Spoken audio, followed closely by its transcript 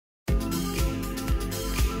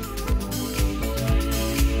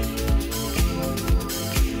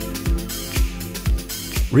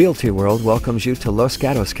Realty World welcomes you to Los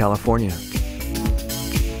Gatos, California.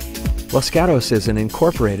 Los Gatos is an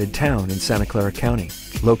incorporated town in Santa Clara County,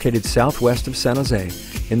 located southwest of San Jose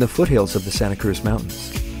in the foothills of the Santa Cruz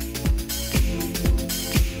Mountains.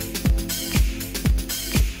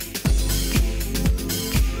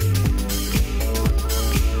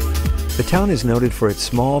 The town is noted for its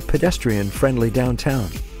small, pedestrian-friendly downtown,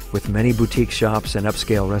 with many boutique shops and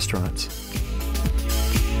upscale restaurants.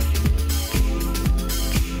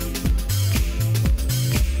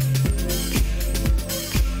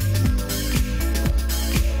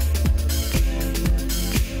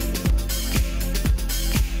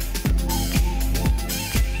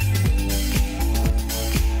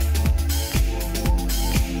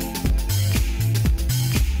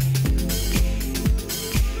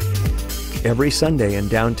 Every Sunday in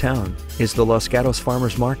downtown is the Los Gatos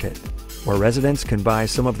Farmers Market, where residents can buy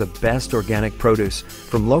some of the best organic produce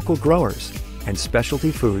from local growers and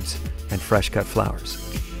specialty foods and fresh-cut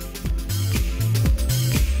flowers.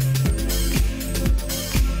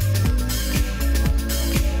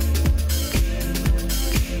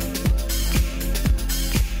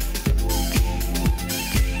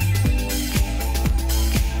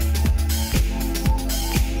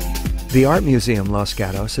 The Art Museum Los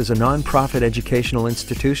Gatos is a non-profit educational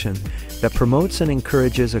institution that promotes and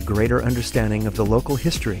encourages a greater understanding of the local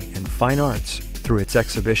history and fine arts through its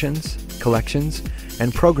exhibitions, collections,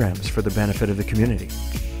 and programs for the benefit of the community.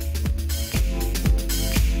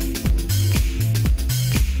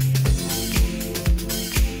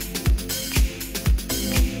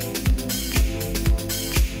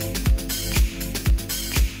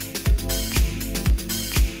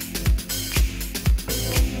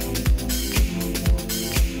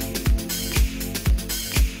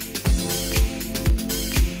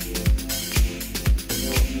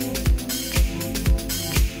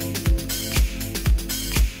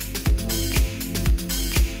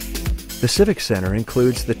 The Civic Center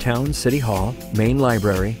includes the town City Hall, main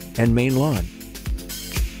library, and main lawn.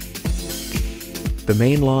 The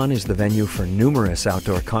main lawn is the venue for numerous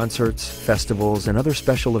outdoor concerts, festivals, and other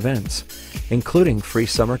special events, including free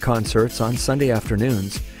summer concerts on Sunday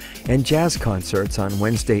afternoons and jazz concerts on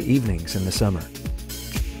Wednesday evenings in the summer.